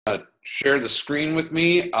share the screen with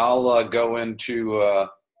me, I'll go into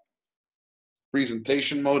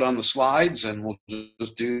presentation mode on the slides, and we'll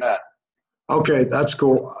just do that. Okay, that's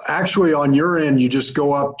cool. Actually, on your end, you just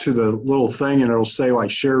go up to the little thing and it'll say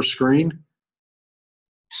like share screen.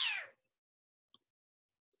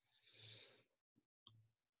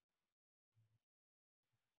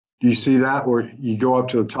 Do you see that where you go up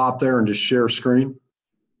to the top there and just share screen?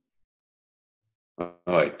 Oh,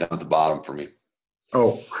 wait, down at the bottom for me.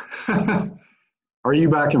 Oh, are you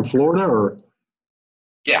back in Florida or?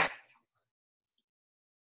 Yeah.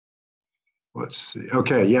 Let's see.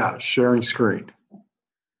 Okay, yeah, sharing screen.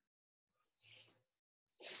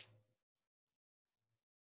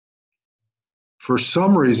 For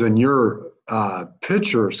some reason, your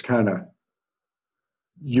picture is kind of,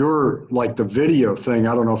 you're like the video thing.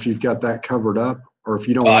 I don't know if you've got that covered up or if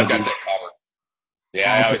you don't want I've to. got that covered.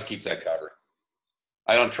 Yeah, I always keep that covered.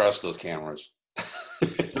 I don't trust those cameras.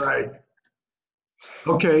 Right.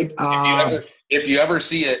 Okay. If you ever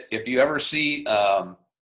see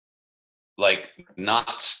like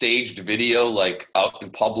not staged video, like out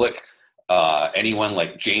in public, anyone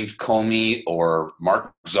like James Comey or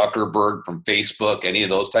Mark Zuckerberg from Facebook, any of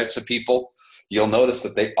those types of people, you'll notice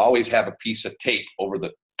that they always have a piece of tape over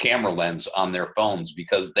the camera lens on their phones,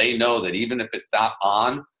 because they know that even if it's not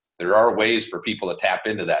on, there are ways for people to tap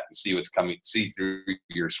into that and see what's coming, see through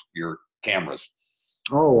your cameras.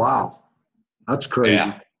 Oh, wow. That's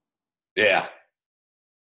crazy. Yeah.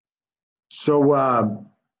 So,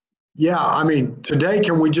 yeah, I mean, today,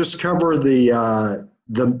 can we just cover the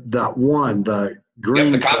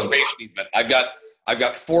green? Yep, the conservation easement. I've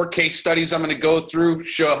got 4 case studies I'm going to go through,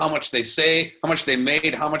 show how much they say, how much they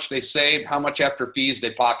made, how much they saved, how much after fees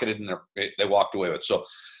they pocketed and they walked away with. So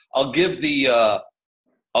I'll give the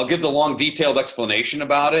long detailed explanation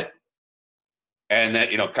about it, and then,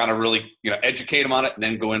 kind of really, educate them on it, and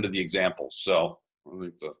then go into the examples. So I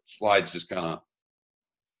think the slides just kind of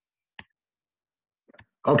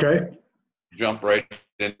jump right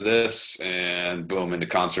into this, and boom, into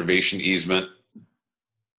conservation easement.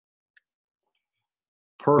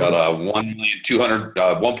 Perfect. Got a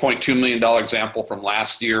 $1.2 million example from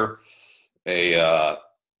last year, a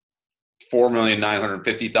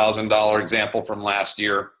 $4,950,000 example from last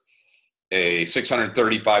year, a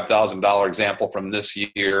 $635,000 example from this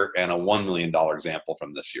year, and a $1 million example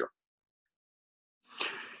from this year.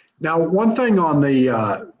 Now, one thing on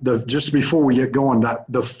the just before we get going, that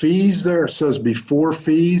the fees there, it says before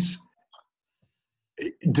fees.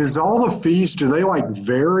 Does all the fees, do they like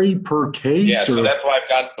vary per case? Yeah, or? so that's why I've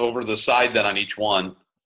got over the side then on each one.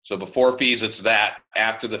 So before fees, it's that.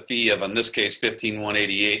 After the fee of, in this case,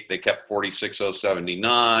 $15,188, they kept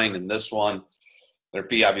 $46,079. In this one, their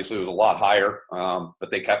fee obviously was a lot higher, but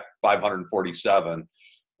they kept $547.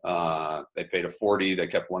 They paid a $40. They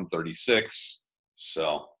kept $136.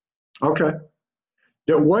 So. Okay.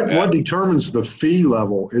 Yeah, what determines the fee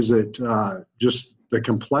level? Is it just the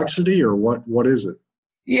complexity, or what is it?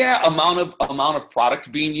 Yeah, amount of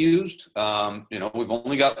product being used. We've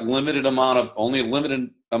only got a limited amount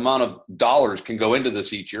of dollars can go into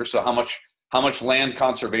this each year. So how much land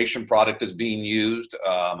conservation product is being used?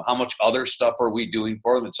 How much other stuff are we doing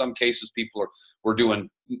for them? In some cases, we're doing,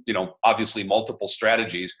 obviously multiple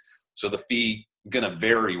strategies. So the fee going to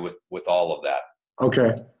vary with all of that.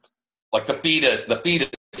 Okay. Like the fee to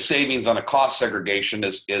savings on a cost segregation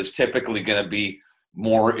is typically going to be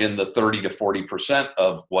more in the 30 to 40%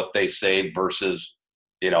 of what they save versus,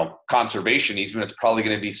 conservation easement. It's probably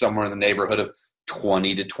going to be somewhere in the neighborhood of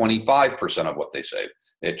 20 to 25% of what they save.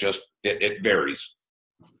 It varies.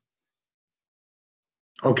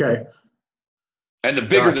 Okay. And the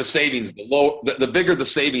bigger the savings, the bigger the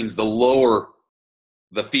savings, the lower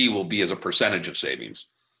the fee will be as a percentage of savings.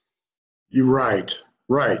 You're right.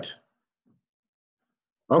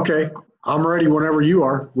 Okay. I'm ready whenever you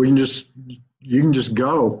are. You can just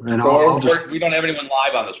go, and we don't have anyone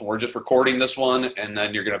live on this one. We're just recording this one, and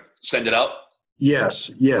then you're going to send it out?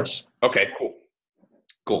 Yes. Okay,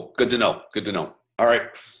 cool. Good to know. All right.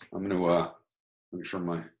 I'm going to make sure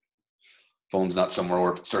my phone's not somewhere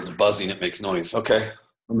where if it starts buzzing, it makes noise. Okay.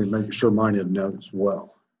 Let me make sure mine is now as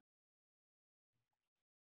well.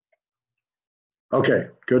 Okay,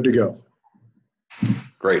 good to go.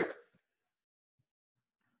 Great.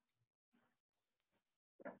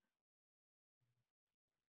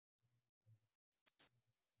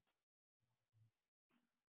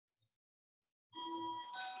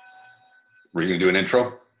 Were you going to do an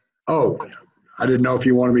intro? Oh, I didn't know if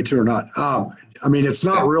you wanted me to or not. It's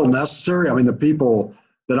not real necessary. The people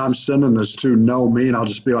that I'm sending this to know me, and I'll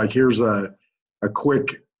just be like, here's a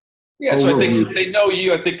quick so I think overview. if they know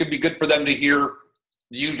you, I think it'd be good for them to hear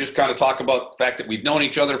you just kind of talk about the fact that we've known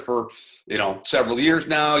each other for, several years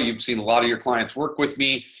now. You've seen a lot of your clients work with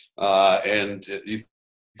me, and you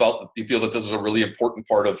feel that this is a really important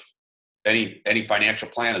part of any financial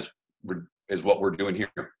plan is what we're doing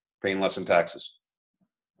here, paying less in taxes.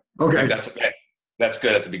 Okay. That's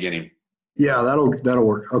good at the beginning. Yeah, that'll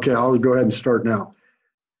work. Okay, I'll go ahead and start now.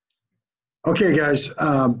 Okay, guys.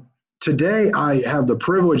 Today I have the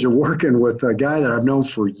privilege of working with a guy that I've known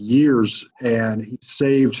for years, and he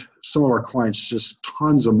saved some of our clients just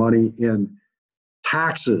tons of money in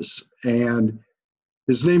taxes. And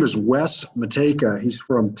his name is Wes Matejka. He's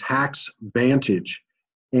from Tax Vantage,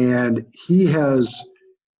 and he has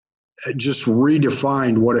just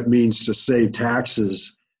redefined what it means to save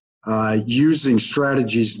taxes using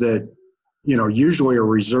strategies that usually are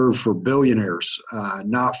reserved for billionaires,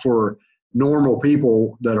 not for normal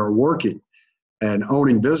people that are working and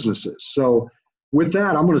owning businesses. So with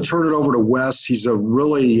that, I'm going to turn it over to Wes. He's a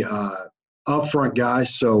really upfront guy,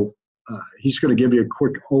 so he's going to give you a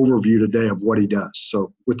quick overview today of what he does.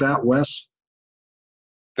 So with that, Wes.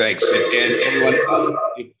 Thanks. And everyone,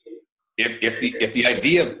 if the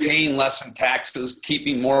idea of paying less in taxes,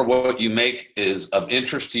 keeping more of what you make is of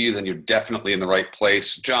interest to you, then you're definitely in the right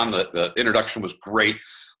place. John, the introduction was great.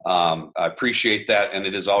 I appreciate that, and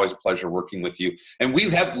it is always a pleasure working with you. And we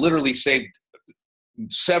have literally saved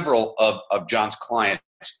several of John's clients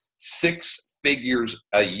 6 figures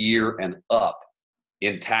a year and up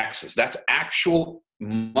in taxes. That's actual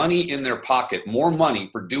money in their pocket, more money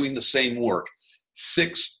for doing the same work,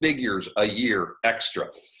 6 figures a year extra.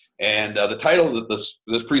 And the title of this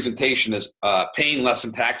presentation is Paying Less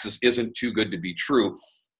in Taxes Isn't Too Good to Be True.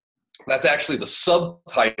 That's actually the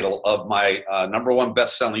subtitle of my #1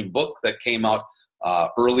 best-selling book that came out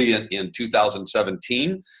early in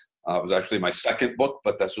 2017. It was actually my second book,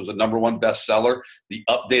 but this was a #1 bestseller, The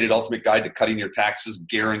Updated Ultimate Guide to Cutting Your Taxes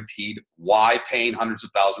Guaranteed, Why Paying Hundreds of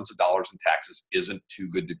Thousands of Dollars in Taxes Isn't Too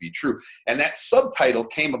Good to Be True. And that subtitle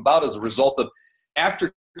came about as a result of,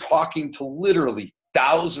 after talking to literally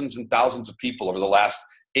thousands and thousands of people over the last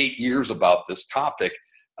 8 years about this topic,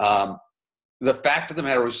 the fact of the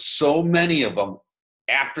matter was so many of them,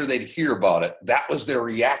 after they'd hear about it, that was their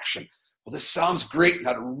reaction. Well, this sounds great, and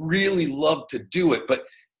I'd really love to do it, but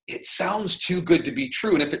it sounds too good to be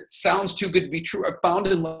true. And if it sounds too good to be true, I've found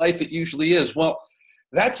in life it usually is. Well,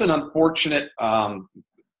 that's an unfortunate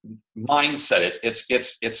mindset.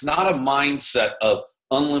 It's not a mindset of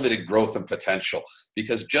unlimited growth and potential,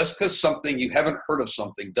 because just because you haven't heard of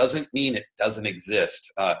something doesn't mean it doesn't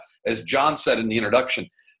exist. As John said in the introduction,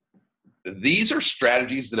 these are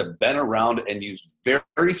strategies that have been around and used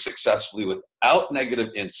very successfully without negative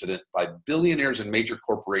incident by billionaires and major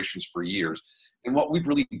corporations for years. And what we've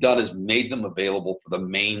really done is made them available for the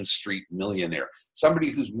Main Street millionaire,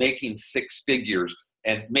 somebody who's making 6 figures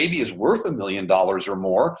and maybe is worth $1 million or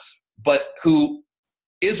more, but who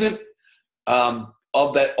isn't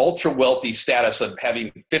of that ultra wealthy status of having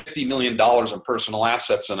 $50 million in personal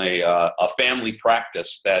assets and a family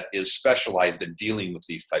practice that is specialized in dealing with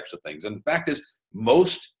these types of things. And the fact is,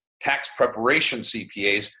 most tax preparation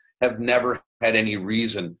CPAs have never had any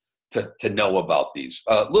reason to know about these.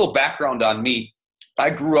 A little background on me.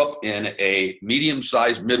 I grew up in a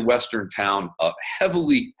medium-sized Midwestern town, a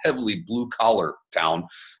heavily blue-collar town,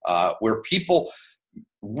 where people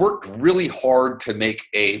worked really hard to make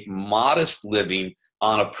a modest living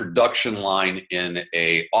on a production line in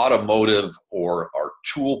a automotive or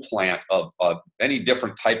tool plant of any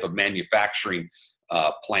different type of manufacturing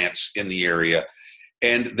plants in the area.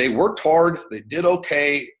 And they worked hard, they did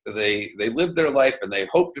okay, they lived their life, and they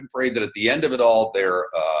hoped and prayed that at the end of it all, their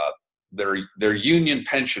union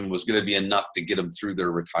pension was going to be enough to get them through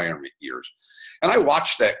their retirement years. And I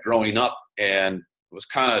watched that growing up and was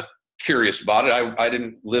kind of curious about it. I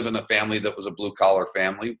didn't live in a family that was a blue-collar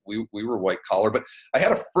family. We were white-collar, but I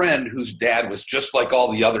had a friend whose dad was just like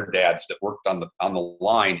all the other dads that worked on the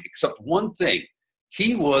line, except one thing.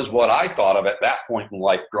 He was what I thought of at that point in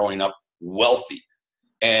life growing up, wealthy.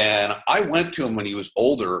 And I went to him when he was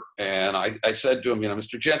older, and I said to him,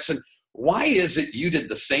 Mr. Jensen, why is it you did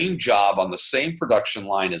the same job on the same production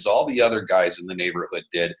line as all the other guys in the neighborhood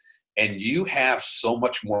did, and you have so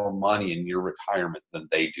much more money in your retirement than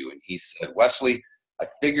they do? And he said, Wesley, I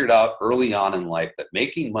figured out early on in life that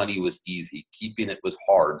making money was easy, keeping it was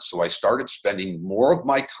hard. So I started spending more of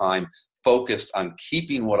my time focused on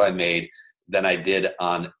keeping what I made than I did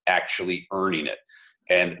on actually earning it.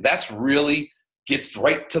 And that's really gets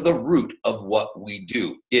right to the root of what we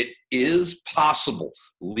do. It is possible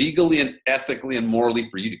legally and ethically and morally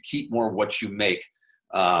for you to keep more of what you make.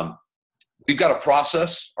 We've got a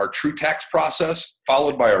process, our True Tax process,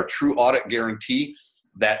 followed by our True Audit Guarantee.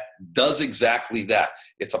 that does exactly that.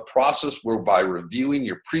 It's a process where by reviewing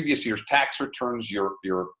your previous year's tax returns, your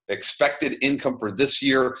expected income for this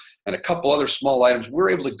year, and a couple other small items, we're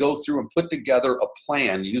able to go through and put together a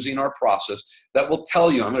plan using our process that will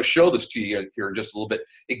tell you, I'm going to show this to you here in just a little bit,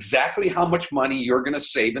 exactly how much money you're going to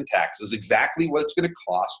save in taxes, exactly what it's going to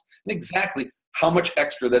cost, and exactly how much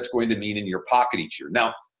extra that's going to mean in your pocket each year.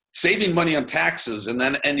 Now, saving money on taxes and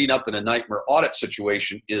then ending up in a nightmare audit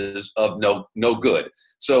situation is of no good.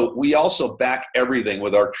 So we also back everything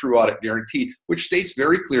with our true audit guarantee, which states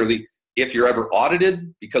very clearly, if you're ever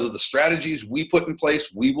audited because of the strategies we put in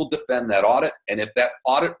place, we will defend that audit. And if that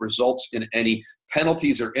audit results in any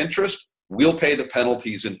penalties or interest, we'll pay the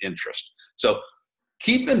penalties and interest. So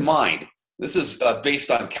keep in mind, this is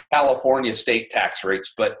based on California state tax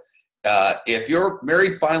rates, but if you're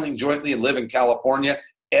married, filing jointly and live in California,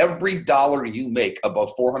 every dollar you make above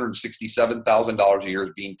 $467,000 a year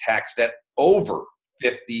is being taxed at over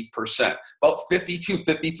 50%. About 52,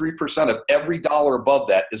 53% of every dollar above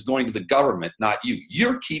that is going to the government, not you.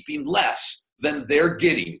 You're keeping less than they're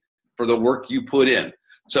getting for the work you put in.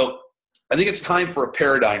 So I think it's time for a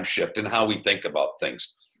paradigm shift in how we think about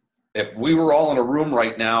things. If we were all in a room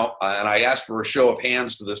right now and I asked for a show of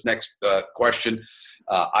hands to this next question,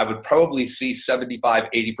 I would probably see 75,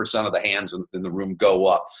 80% of the hands in the room go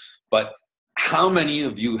up. But how many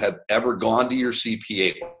of you have ever gone to your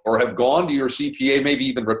CPA or have gone to your CPA maybe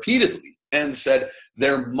even repeatedly and said,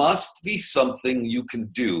 there must be something you can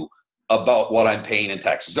do about what I'm paying in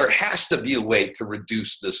taxes? There has to be a way to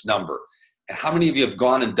reduce this number. And how many of you have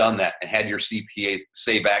gone and done that and had your CPA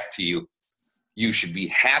say back to you, you should be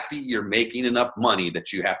happy you're making enough money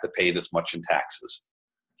that you have to pay this much in taxes?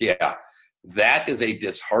 Yeah, that is a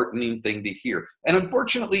disheartening thing to hear. And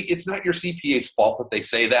unfortunately, it's not your CPA's fault that they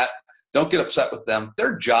say that. Don't get upset with them.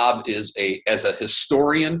 Their job is as a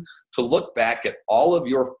historian to look back at all of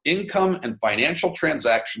your income and financial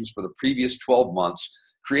transactions for the previous 12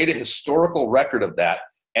 months, create a historical record of that,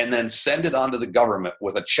 and then send it on to the government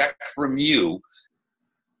with a check from you,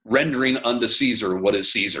 rendering unto Caesar what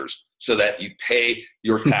is Caesar's, so that you pay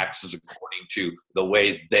your taxes according to the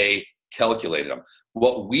way they calculated them.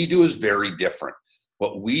 What we do is very different.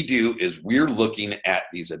 What we do is we're looking at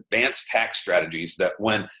these advanced tax strategies that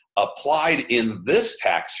when applied in this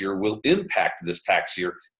tax year will impact this tax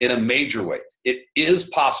year in a major way. It is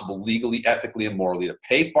possible legally, ethically, and morally to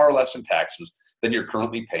pay far less in taxes than you're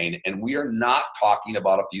currently paying. And we are not talking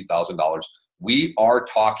about a few $1,000s. We are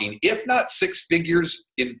talking, if not six figures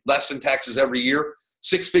in less in taxes every year,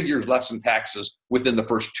 six figures less in taxes within the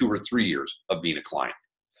first 2 or 3 years of being a client.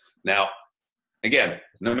 Now, again,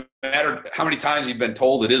 no matter how many times you've been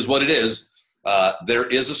told it is what it is, there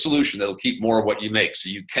is a solution that'll keep more of what you make. So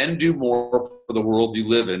you can do more for the world you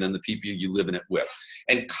live in and the people you live in it with.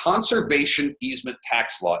 And conservation easement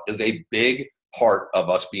tax law is a big part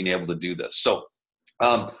of us being able to do this. So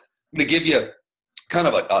I'm going to give you kind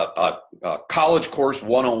of a college course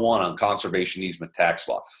 101 on conservation easement tax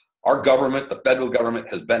law. Our government, the federal government,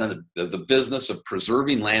 has been in the business of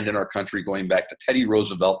preserving land in our country going back to Teddy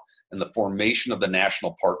Roosevelt and the formation of the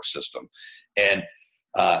national park system. And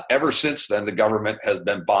ever since then, the government has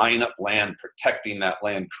been buying up land, protecting that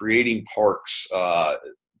land, creating parks,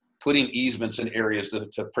 putting easements in areas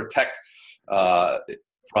to protect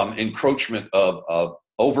from encroachment of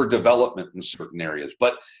overdevelopment in certain areas.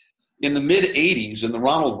 But in the mid-'80s, in the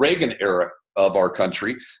Ronald Reagan era of our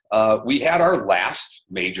country, we had our last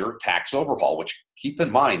major tax overhaul, which, keep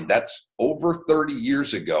in mind, that's over 30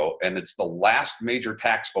 years ago, and it's the last major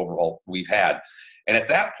tax overhaul we've had. And at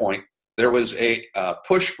that point, there was a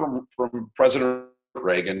push from President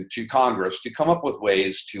Reagan to Congress to come up with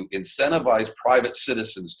ways to incentivize private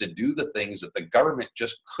citizens to do the things that the government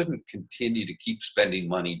just couldn't continue to keep spending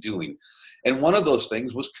money doing. And one of those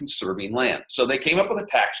things was conserving land. So they came up with a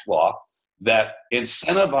tax law that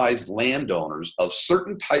incentivized landowners of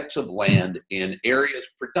certain types of land in areas,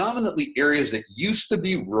 predominantly areas that used to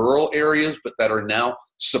be rural areas, but that are now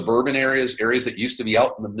suburban areas, areas that used to be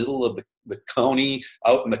out in the middle of the county,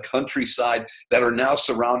 out in the countryside, that are now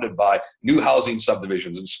surrounded by new housing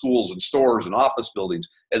subdivisions and schools and stores and office buildings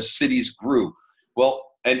as cities grew. Well,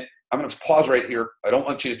 and I'm going to pause right here. I don't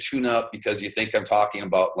want you to tune out because you think I'm talking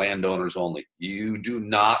about landowners only. You do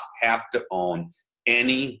not have to own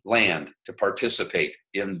any land to participate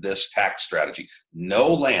in this tax strategy.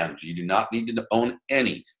 No land. You do not need to own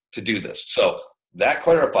any to do this. So that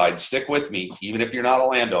clarified. Stick with me, even if you're not a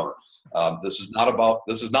landowner. This is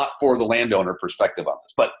not for the landowner perspective on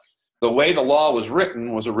this. But the way the law was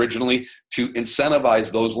written was originally to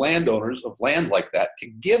incentivize those landowners of land like that to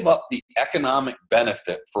give up the economic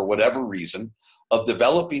benefit for whatever reason of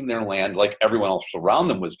developing their land like everyone else around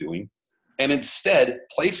them was doing, and instead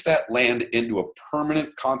place that land into a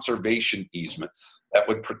permanent conservation easement that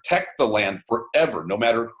would protect the land forever. No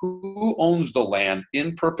matter who owns the land,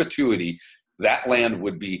 in perpetuity, that land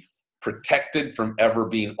would be protected from ever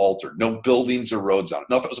being altered. No buildings or roads on it.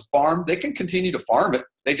 Now, if it was a farm, they can continue to farm it.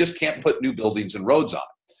 They just can't put new buildings and roads on it.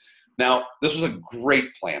 Now, this was a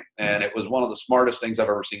great plan, and it was one of the smartest things I've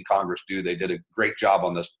ever seen Congress do. They did a great job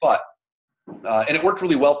on this, and it worked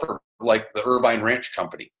really well for like the Irvine Ranch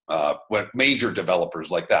Company, with major developers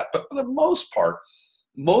like that. But for the most part,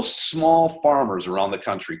 most small farmers around the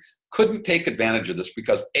country couldn't take advantage of this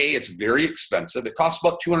because A, it's very expensive. It costs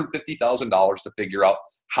about $250,000 to figure out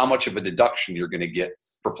how much of a deduction you're going to get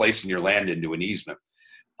for placing your land into an easement.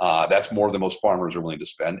 That's more than most farmers are willing to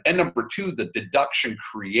spend. And number two, the deduction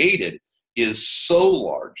created is so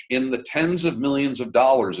large, in the tens of millions of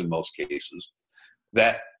dollars in most cases,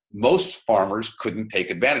 that most farmers couldn't take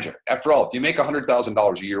advantage of it. After all, if you make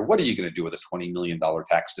 $100,000 a year, what are you going to do with a $20 million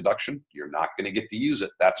tax deduction? You're not going to get to use it,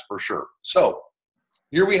 that's for sure. So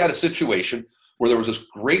here we had a situation where there was this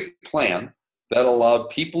great plan that allowed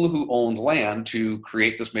people who owned land to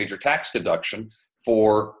create this major tax deduction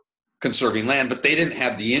for conserving land, but they didn't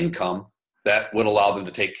have the income that would allow them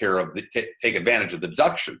to take advantage of the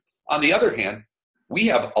deduction. On the other hand, we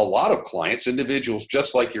have a lot of clients, individuals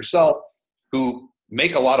just like yourself, who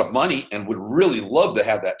make a lot of money and would really love to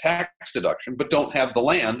have that tax deduction, but don't have the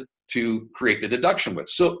land to create the deduction with.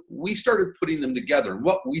 So we started putting them together. And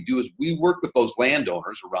what we do is we work with those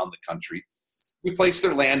landowners around the country. We place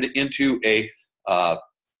their land into a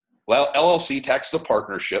LLC taxable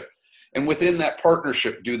partnership. And within that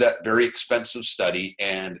partnership, do that very expensive study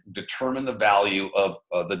and determine the value of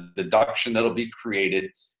the deduction that'll be created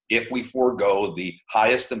if we forego the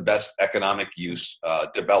highest and best economic use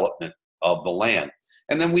development of the land.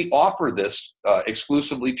 And then we offer this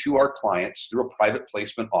exclusively to our clients through a private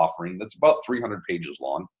placement offering that's about 300 pages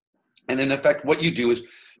long. And in effect, what you do is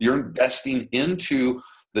you're investing into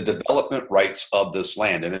the development rights of this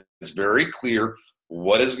land. And it's very clear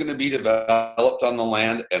what is going to be developed on the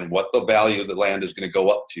land and what the value of the land is going to go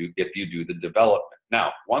up to if you do the development.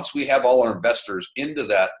 Now, once we have all our investors into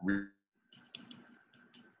that real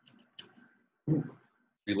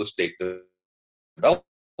estate development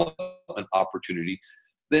opportunity,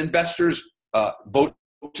 the investors vote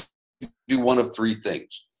to do one of three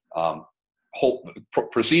things.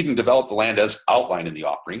 Proceed and develop the land as outlined in the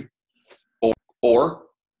offering, or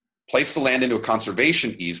place the land into a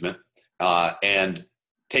conservation easement and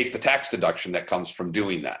take the tax deduction that comes from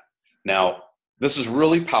doing that. Now, this is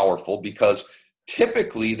really powerful because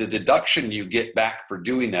typically the deduction you get back for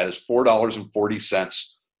doing that is $4.40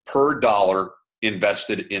 per dollar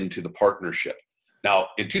invested into the partnership. Now,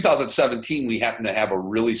 in 2017, we happen to have a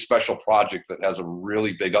really special project that has a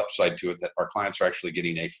really big upside to it, that our clients are actually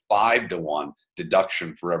getting a 5-to-1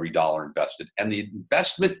 deduction for every dollar invested. And the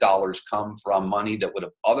investment dollars come from money that would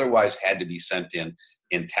have otherwise had to be sent in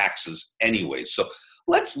taxes anyway. So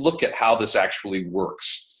let's look at how this actually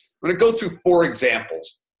works. I'm going to go through 4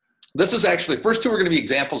 examples. This is actually, the first 2 are going to be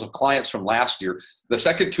examples of clients from last year. The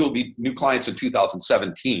second 2 will be new clients in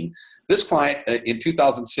 2017. This client in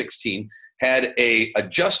 2016 had a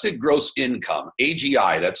adjusted gross income,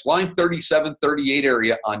 AGI, that's line 3738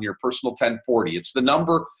 area on your personal 1040. It's the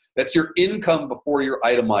number, that's your income before your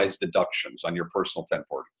itemized deductions on your personal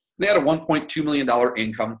 1040. They had a $1.2 million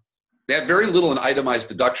income. They had very little in itemized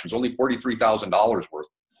deductions, only $43,000 worth,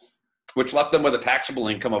 which left them with a taxable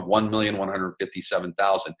income of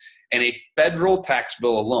 $1,157,000 and a federal tax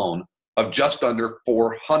bill alone of just under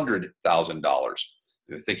 $400,000.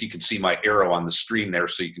 I think you can see my arrow on the screen there,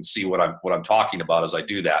 so you can see what I'm talking about as I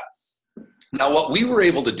do that. Now, what we were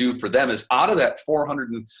able to do for them is, out of that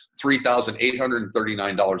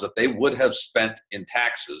 $403,839 that they would have spent in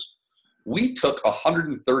taxes, we took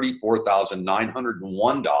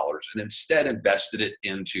 $134,901 and instead invested it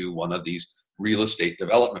into one of these real estate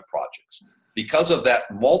development projects. Because of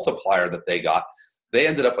that multiplier that they got, they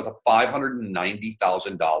ended up with a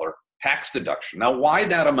 $590,000 tax deduction. Now, why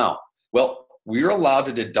that amount? Well, we're allowed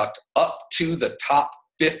to deduct up to the top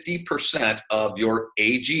 50% of your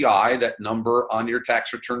AGI, that number on your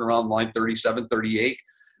tax return around line 3738,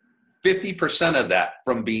 50% of that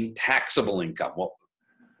from being taxable income. Well,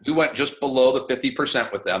 we went just below the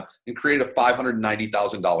 50% with them and created a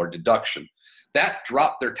 $590,000 deduction. That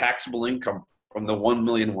dropped their taxable income from the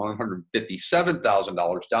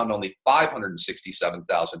 $1,157,000 down to only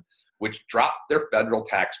 $567,000, which dropped their federal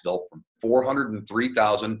tax bill from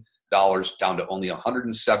 $403,000 down to only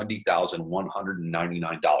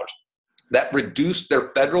 $170,199. That reduced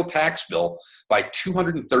their federal tax bill by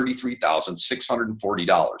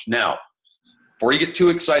 $233,640. Now, before you get too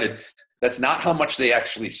excited, that's not how much they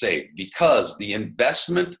actually saved, because the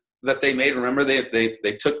investment that they made, remember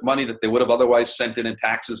they took money that they would have otherwise sent in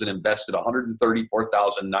taxes and invested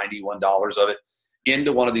 $134,091 of it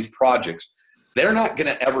into one of these projects. They're not going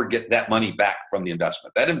to ever get that money back from the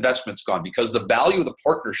investment. That investment's gone, because the value of the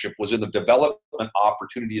partnership was in the development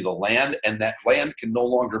opportunity of the land, and that land can no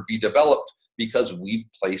longer be developed because we've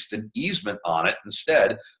placed an easement on it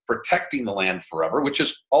instead, protecting the land forever, which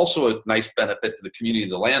is also a nice benefit to the community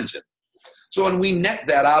the land's in. So when we net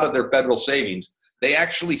that out of their federal savings, they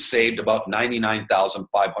actually saved about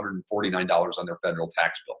 $99,549 on their federal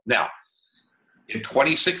tax bill. Now, in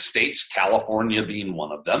 26 states, California being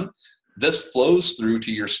one of them, this flows through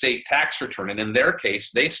to your state tax return. And in their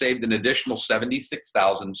case, they saved an additional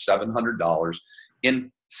 $76,700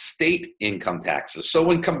 in state income taxes. So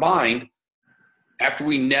when combined, after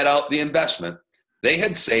we net out the investment, they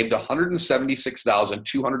had saved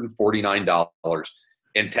 $176,249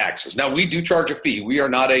 in taxes. Now, we do charge a fee. We are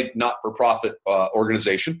not a not-for-profit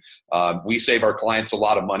organization. We save our clients a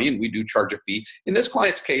lot of money, and we do charge a fee. In this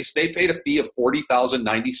client's case, they paid a fee of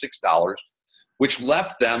 $40,096, which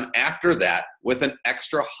left them after that with an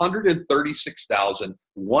extra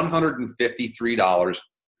 $136,153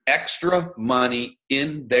 extra money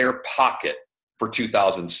in their pocket for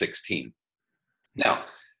 2016. Now,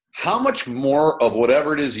 how much more of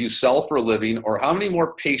whatever it is you sell for a living, or how many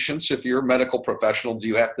more patients, if you're a medical professional, do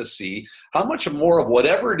you have to see? How much more of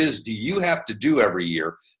whatever it is do you have to do every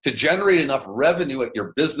year to generate enough revenue at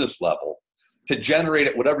your business level, to generate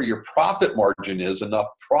at whatever your profit margin is, enough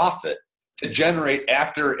profit to generate,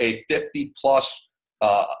 after a 50 plus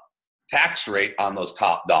tax rate on those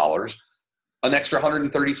top dollars, an extra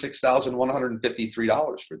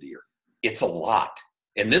 $136,153 for the year? It's a lot.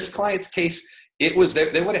 In this client's case, it was,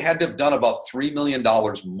 they would have had to have done about $3 million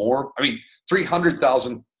more. I mean,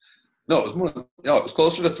 300,000. No, it was more. No, it was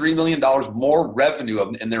closer to $3 million more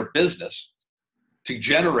revenue in their business to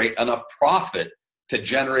generate enough profit to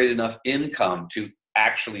generate enough income to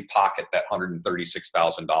actually pocket that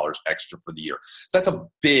 $136,000 extra for the year. So that's a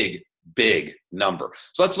big, big number.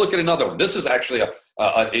 So let's look at another one. This is actually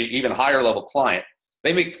a even higher level client.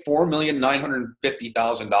 They make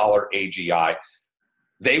 $4,950,000 AGI.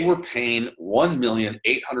 They were paying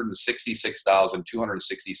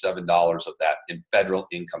 $1,866,267 of that in federal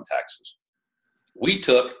income taxes. We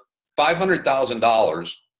took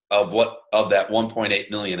 $500,000 of that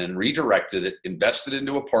 1.8 million and redirected it, invested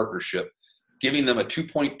into a partnership, giving them a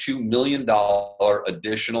 $2.2 million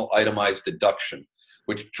additional itemized deduction,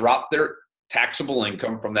 which dropped their taxable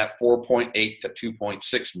income from that 4.8 to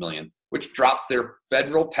 2.6 million, which dropped their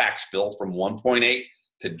federal tax bill from 1.8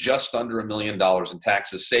 to just under $1 million in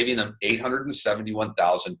taxes, saving them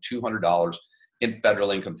 $871,200 in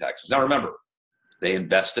federal income taxes. Now remember, they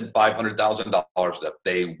invested $500,000 that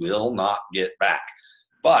they will not get back.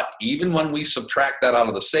 But even when we subtract that out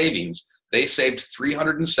of the savings, they saved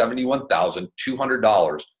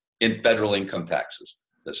 $371,200 in federal income taxes.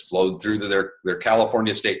 This flowed through to their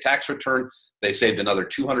California state tax return. They saved another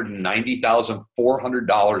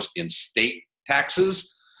 $290,400 in state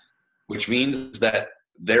taxes, which means that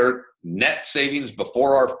their net savings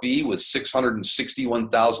before our fee was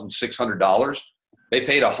 $661,600. They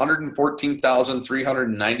paid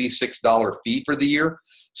 $114,396 fee for the year,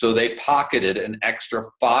 so they pocketed an extra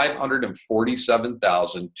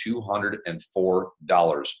 $547,204 for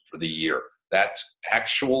the year. That's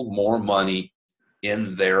actual more money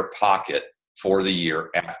in their pocket for the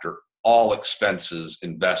year after all expenses,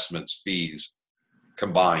 investments, fees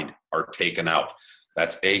combined are taken out.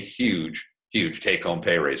 That's a huge, huge take-home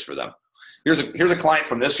pay raise for them. Here's a client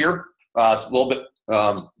from this year. It's a little bit,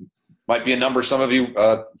 might be a number some of you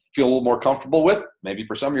feel a little more comfortable with. Maybe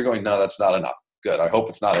for some you're going, no, that's not enough. Good, I hope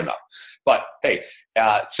it's not enough. But hey,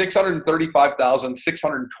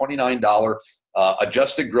 $635,629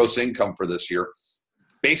 adjusted gross income for this year.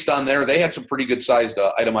 Based on they had some pretty good sized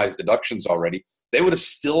itemized deductions already. They would have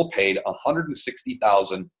still paid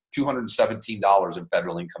 $160,217 in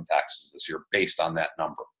federal income taxes this year based on that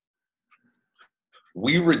number.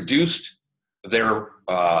 We reduced their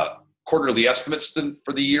quarterly estimates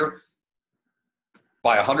for the year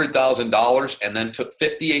by $100,000 and then took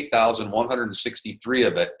 $58,163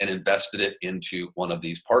 of it and invested it into one of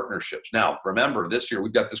these partnerships. Now, remember, this year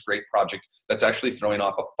we've got this great project that's actually throwing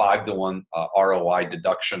off a 5-to-1 ROI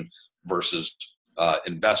deduction versus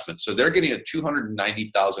investment. So they're getting a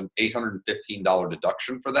 $290,815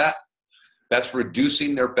 deduction for that. That's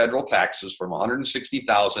reducing their federal taxes from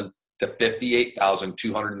 $160,000 to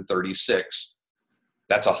 $58,236.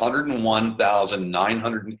 That's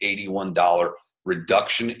 $101,981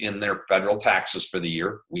 reduction in their federal taxes for the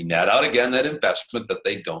year. We net out again that investment that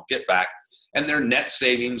they don't get back, and their net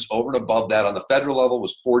savings over and above that on the federal level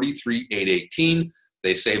was $43,818.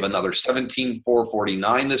 They save another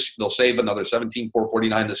 $17,449 this. They'll save another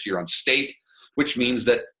 $17,449 this year on state, which means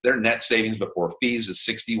that their net savings before fees is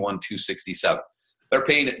 $61,267.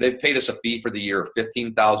 They've paid us a fee for the year of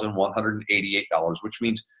 $15,188, which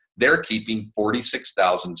means they're keeping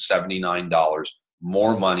 $46,079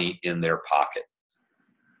 more money in their pocket.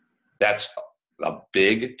 That's a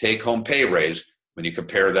big take-home pay raise when you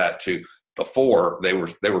compare that to before. They were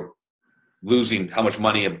losing how much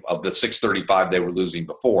money of the $635 they were losing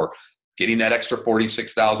before. Getting that extra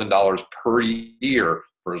 $46,000 per year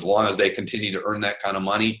for as long as they continue to earn that kind of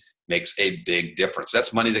money makes a big difference.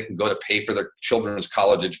 That's money that can go to pay for their children's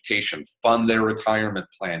college education, fund their retirement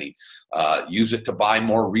planning, use it to buy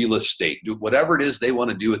more real estate, do whatever it is they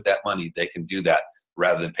want to do with that money. They can do that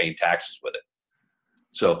rather than paying taxes with it.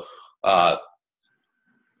 So we're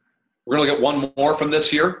going to get one more from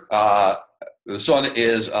this year. This one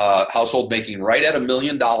is a household making right at $1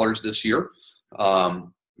 million this year.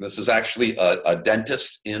 This is actually a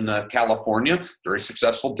dentist in California, very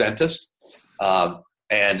successful dentist.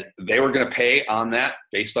 And they were going to pay on that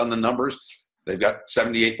based on the numbers. They've got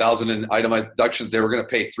 $78,000 in itemized deductions. They were going to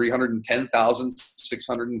pay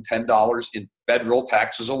 $310,610 in federal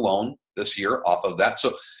taxes alone this year off of that.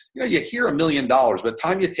 So, you hear $1 million, by the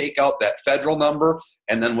time you take out that federal number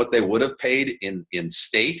and then what they would have paid in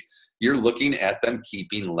state, you're looking at them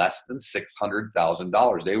keeping less than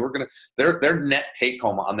 $600,000. They were going to, their net take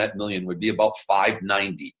home on that million would be about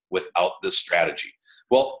 $590 without this strategy.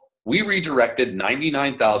 Well, we redirected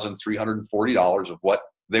 $99,340 of what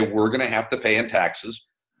they were going to have to pay in taxes.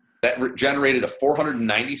 That generated a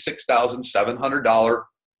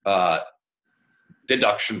 $496,700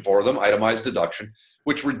 deduction for them, itemized deduction,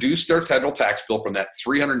 which reduced their federal tax bill from that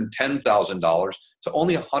 $310,000 to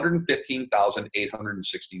only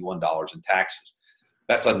 $115,861 in taxes.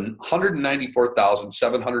 That's a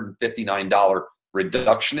 $194,759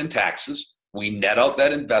 reduction in taxes. We net out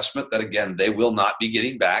that investment that, again, they will not be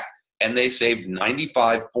getting back, and they saved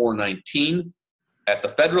 $95,419 at the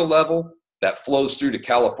federal level. That flows through to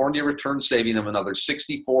California returns, saving them another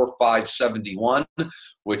 $64,571,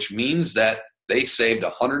 which means that they saved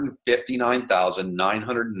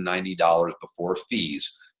 $159,990 before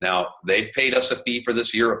fees. Now, they've paid us a fee for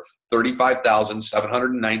this year of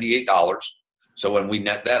 $35,798. So when we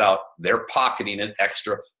net that out, they're pocketing an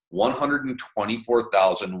extra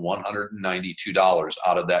 $124,192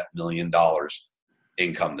 out of that $1 million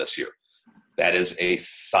income this year. That is a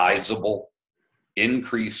sizable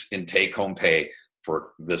increase in take-home pay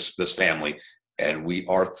for this family, and we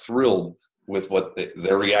are thrilled with what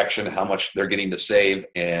their reaction, how much they're getting to save,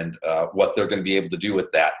 and what they're going to be able to do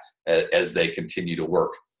with that as they continue to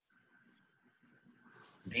work.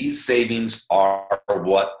 These savings are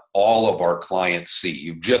what all of our clients see.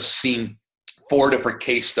 You've just seen 4 different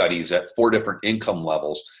case studies at 4 different income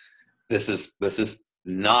levels. This is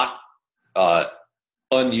not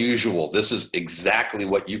unusual. This is exactly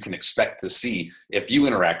what you can expect to see if you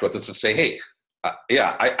interact with us and say, hey,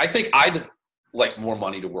 I think I'd like more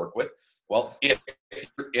money to work with. Well, if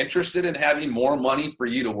you're interested in having more money for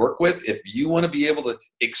you to work with, if you want to be able to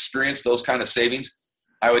experience those kind of savings,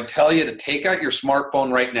 I would tell you to take out your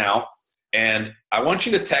smartphone right now, and I want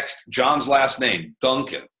you to text John's last name,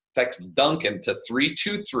 Duncan. Text Duncan to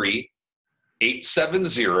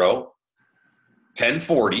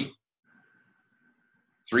 323-870-1040.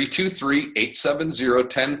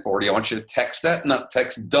 323-870-1040. I want you to text that,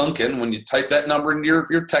 text Duncan. When you type that number into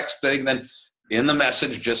your text thing, then in the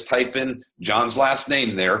message, just type in John's last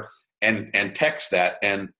name there and text that,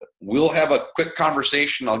 and we'll have a quick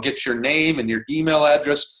conversation. I'll get your name and your email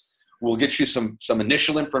address. We'll get you some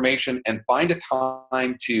initial information and find a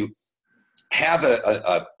time to have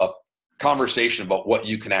a conversation about what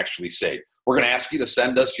you can actually save. We're going to ask you to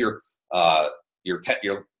send us your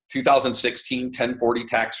 2016 1040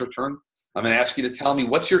 tax return. I'm going to ask you to tell me,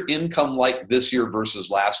 what's your income like this year versus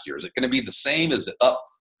last year? Is it going to be the same? Is it up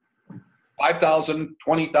 $5,000,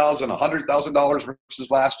 $20,000, $100,000 versus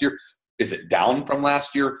last year? Is it down from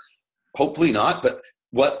last year? Hopefully not, but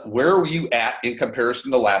where were you at in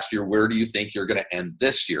comparison to last year? Where do you think you're going to end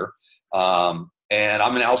this year? And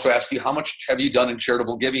I'm going to also ask you, how much have you done in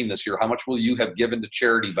charitable giving this year? How much will you have given to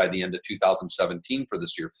charity by the end of 2017 for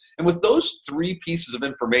this year? And with those 3 pieces of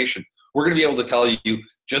information, we're going to be able to tell you,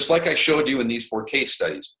 just like I showed you in these 4 case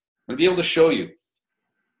studies, I'm going to be able to show you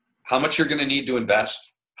how much you're going to need to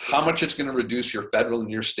invest, how much it's going to reduce your federal and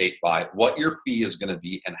your state by, what your fee is going to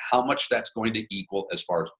be, and how much that's going to equal as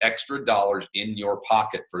far as extra dollars in your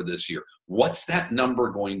pocket for this year. What's that number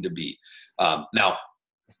going to be? Now,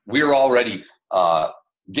 we're already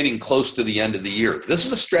getting close to the end of the year. This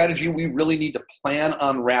is a strategy we really need to plan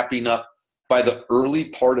on wrapping up by the early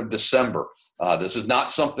part of December. This is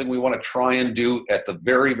not something we want to try and do at the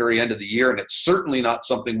very, very end of the year, and it's certainly not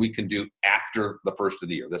something we can do after the first of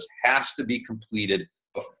the year. This has to be completed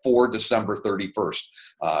before December 31st.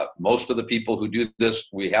 Most of the people who do this,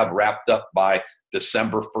 we have wrapped up by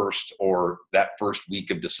December 1st or that first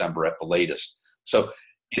week of December at the latest. So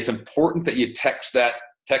it's important that you text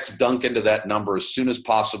Duncan to that number as soon as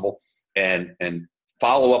possible and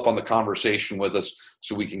follow up on the conversation with us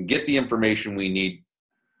so we can get the information we need,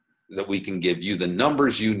 that we can give you the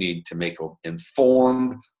numbers you need to make an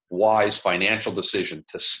informed, wise financial decision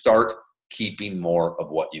to start keeping more of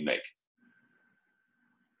what you make.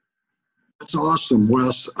 That's awesome,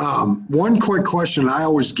 Wes. One quick question I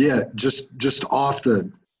always get, just off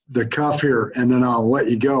the cuff here, and then I'll let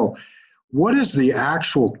you go. What is the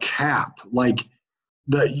actual cap? Like,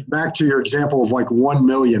 back to your example of like 1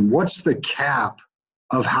 million, what's the cap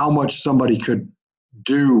of how much somebody could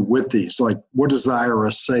do with these? Like, what does the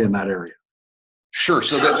IRS say in that area? Sure.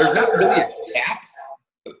 So there's not really a cap.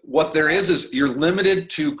 What there is you're limited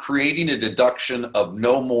to creating a deduction of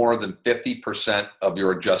no more than 50% of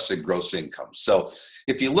your adjusted gross income. So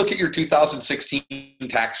if you look at your 2016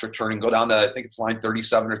 tax return and go down to, I think it's line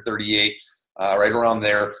 37 or 38, right around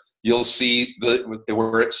there, you'll see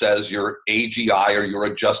where it says your AGI, or your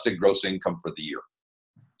adjusted gross income for the year.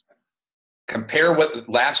 Compare what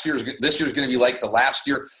this year's going to be like to last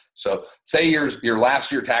year. So say your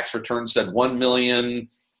last year tax return said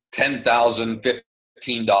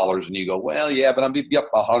 $1,010,015, and you go, well, yeah, but I'm be up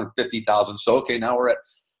 150,000. So okay, now we're at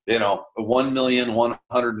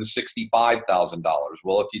 $1,165,000.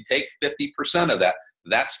 Well, if you take 50% of that,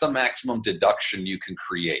 that's the maximum deduction you can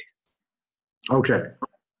create. Okay.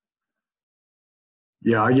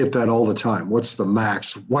 Yeah, I get that all the time. What's the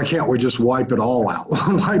max? Why can't we just wipe it all out?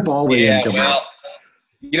 Wipe all the income out.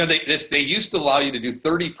 They used to allow you to do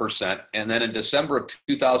 30%, and then in December of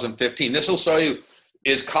 2015, this will show you,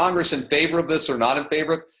 is Congress in favor of this or not in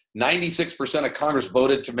favor of it? 96% of Congress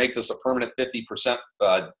voted to make this a permanent 50%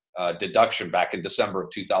 deduction back in December of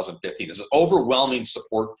 2015. There's overwhelming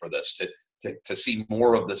support for this to see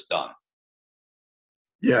more of this done.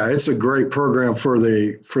 Yeah, it's a great program for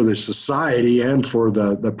the society and for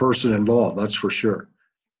the person involved. That's for sure.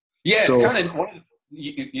 Yeah, so, it's kind of,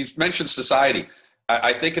 you mentioned society.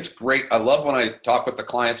 I think it's great. I love when I talk with the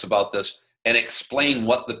clients about this and explain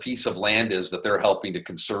what the piece of land is that they're helping to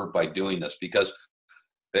conserve by doing this, because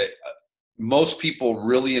most people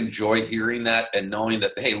really enjoy hearing that and knowing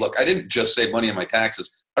that, hey, look, I didn't just save money on my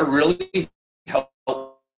taxes. I really helped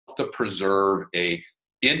to preserve a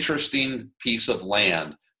interesting piece of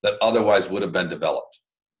land that otherwise would have been developed.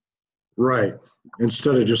 Right.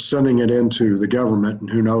 Instead of just sending it into the government and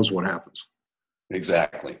who knows what happens.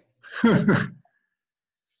 Exactly.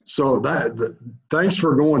 So thanks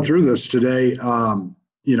for going through this today.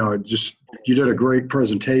 You did a great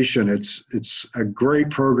presentation. It's a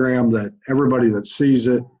great program that everybody that sees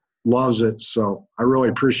it loves it. So I really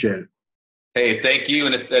appreciate it. Hey, thank you.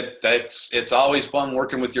 And it's always fun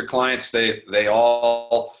working with your clients. They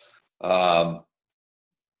all, I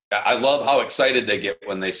love how excited they get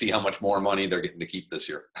when they see how much more money they're getting to keep this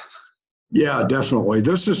year. Yeah, definitely.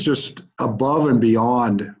 This is just above and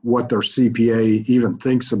beyond what their CPA even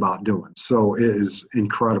thinks about doing. So it is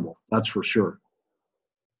incredible. That's for sure.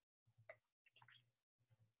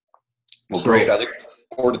 Well, great. I look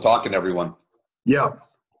forward to talking to everyone. Yeah.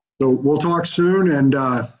 So we'll talk soon, and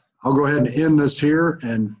I'll go ahead and end this here,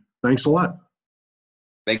 and thanks a lot.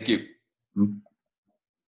 Thank you. Mm-hmm.